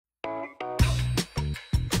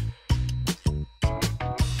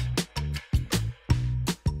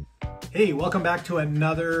Hey, welcome back to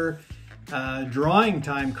another drawing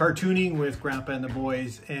time, cartooning with Grandpa and the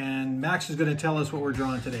boys. And Max is going to tell us what we're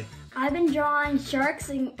drawing today. I've been drawing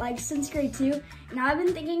sharks since grade 2, and I've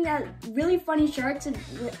been thinking that really funny sharks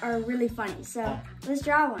are really funny. So let's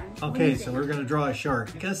draw one. Okay, so we're going to draw a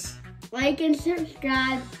shark. Guess. Like and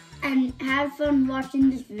subscribe and have fun watching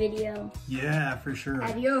this video. Yeah, for sure.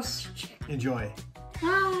 Adios. Enjoy.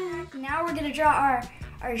 Hi. Now we're gonna draw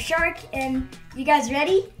our shark, and you guys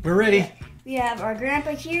ready? We're ready. We have our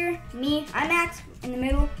grandpa here, me, I'm Max in the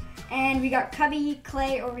middle, and we got Cubby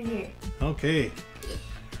Clay over here. Okay.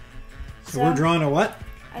 So we're drawing a what?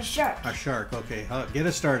 A shark. A shark, okay. Get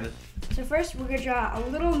us started. So first we're gonna draw a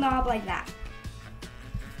little knob like that.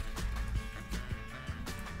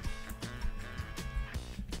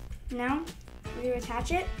 Now we're gonna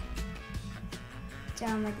attach it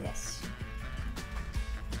down like this.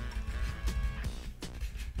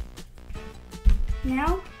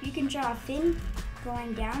 Now you can draw a fin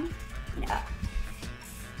going down and up.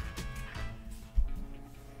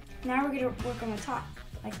 Now we're gonna work on the top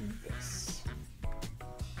like this.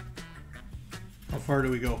 How far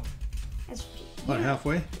do we go? About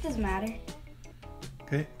halfway? It doesn't matter.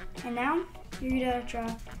 Okay. And now you're gonna draw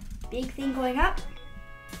a big thing going up,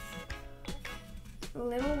 a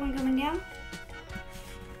little one coming down,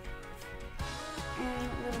 and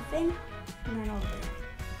a little fin, and then over.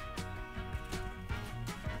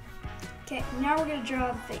 Okay, now we're gonna draw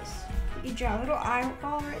the face. You can draw a little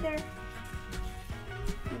eyeball right there.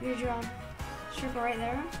 You're gonna draw a circle right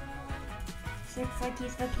there. So it looks like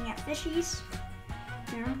he's looking at fishies.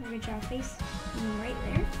 Now we're gonna draw a face right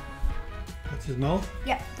there. That's his mouth?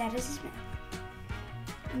 Yep, that is his mouth.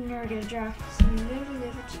 And now we're gonna draw some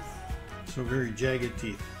little teeth. So very jagged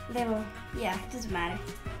teeth. Little, yeah, it doesn't matter.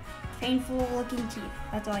 Painful looking teeth,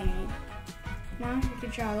 that's all you need. Now you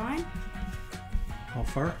can draw a line. How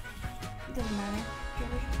far? It doesn't matter.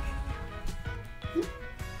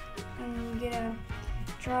 And you're gonna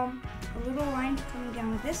draw a little line coming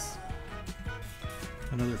down like this.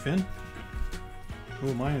 Another fin?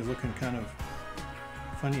 Oh, mine is looking kind of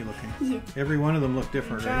funny looking. Yeah. Every one of them look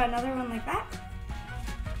different, Draw right? another one like that.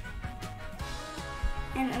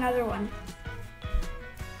 And another one.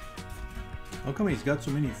 How come he's got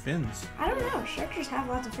so many fins? I don't know, sharks just have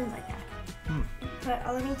lots of fins like that. Put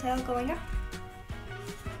a little tail going up.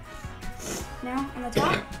 Now on the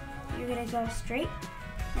top, you're gonna go straight,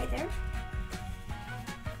 right there.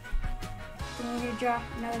 Then you're gonna draw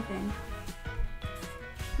another fin.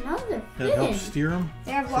 Another That helps steer him?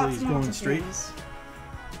 They have So lots he's and going lots of straight? fins.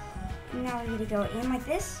 And now we're gonna go in like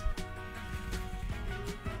this.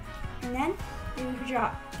 And then you're gonna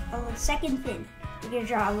draw a second fin. You're gonna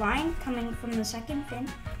draw a line coming from the second fin,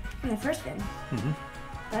 from the first fin.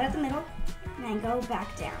 Right at the middle, and then go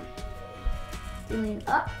back down. And then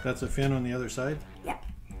up. That's a fin on the other side? Yeah.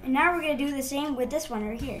 And now we're gonna do the same with this one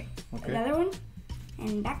right here. Okay. Another one,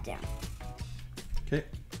 and back down. Okay.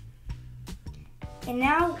 And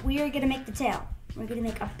now we are gonna make the tail. We're gonna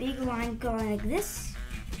make a big line going like this.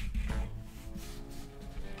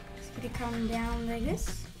 It's gonna come down like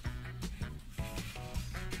this.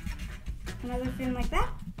 Another fin like that.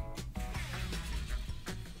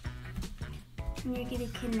 And you're gonna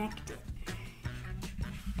connect it.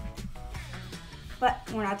 But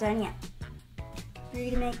we're not done yet.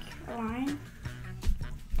 We're gonna make a line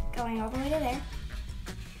going all the way to there.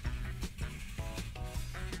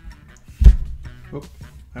 Whoop,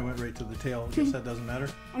 I went right to the tail. I guess that doesn't matter.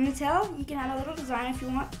 On the tail, you can add a little design if you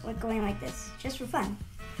want, like going like this, just for fun.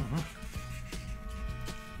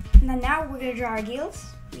 And then now we're gonna draw our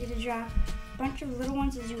gills. We're gonna draw a bunch of little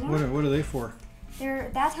ones as you want. What are they for?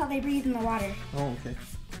 That's how they breathe in the water. Oh, okay.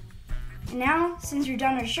 And now, since you're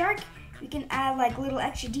done our shark, we can add like little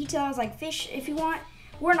extra details like fish if you want.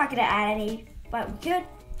 We're not gonna add any, but we could.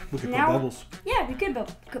 We could put Now, bubbles. Yeah, we could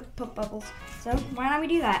put bubbles. So why not we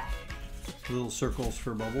do that? Little circles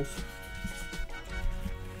for bubbles.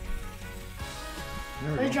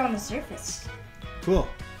 There we We're go. drawing the surface. Cool.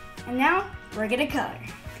 And now, we're gonna color.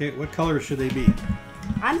 Okay, what colors should they be?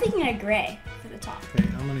 I'm thinking a gray for the top. Okay,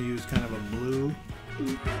 I'm going to use kind of a blue.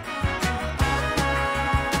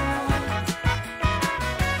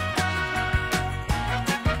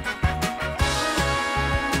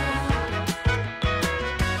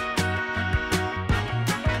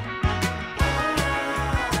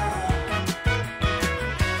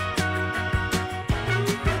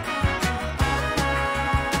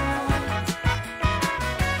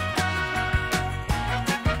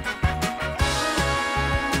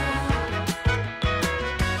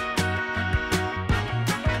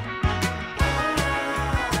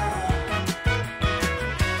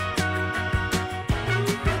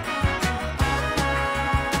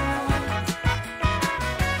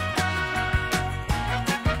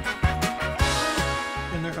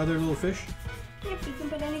 little fish? Yep, you can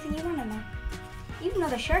put anything you want in there. Even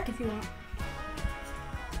another shark if you want.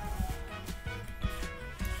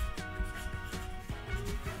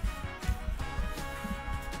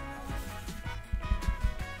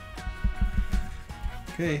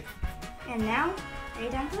 Okay. And now, are you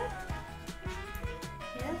done with it?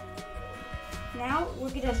 Yeah. Now we're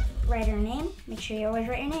gonna write our name. Make sure you always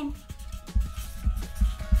write your name.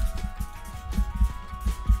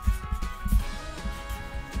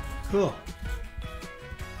 Cool.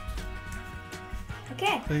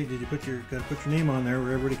 Okay. Hey, did you gotta put your name on there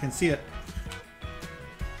where everybody can see it?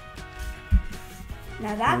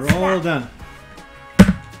 Now that's We're all that.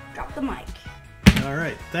 done. Drop the mic. All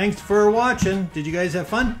right. Thanks for watching. Did you guys have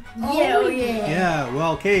fun? Oh, yeah. Yeah.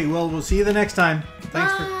 Well, okay. Well, we'll see you the next time.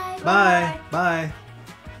 Thanks Bye. for. Bye. Bye.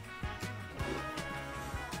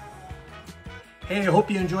 Hey, I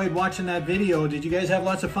hope you enjoyed watching that video. Did you guys have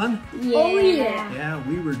lots of fun? Yeah. Oh, yeah. Yeah,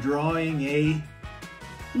 we were drawing a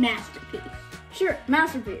Masterpiece. Sure,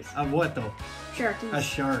 masterpiece. of what though? Sharky. A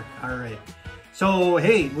shark. All right. So,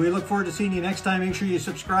 hey, we look forward to seeing you next time. Make sure you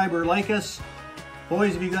subscribe or like us.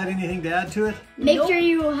 Boys, have you got anything to add to it? Make Nope. sure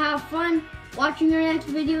you have fun watching our next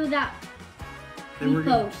video that Then we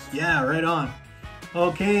gonna- post. Yeah, right on.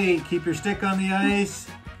 Okay, keep your stick on the ice.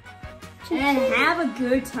 And have a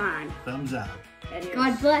good time. Thumbs up.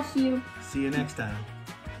 God bless you. See you next time.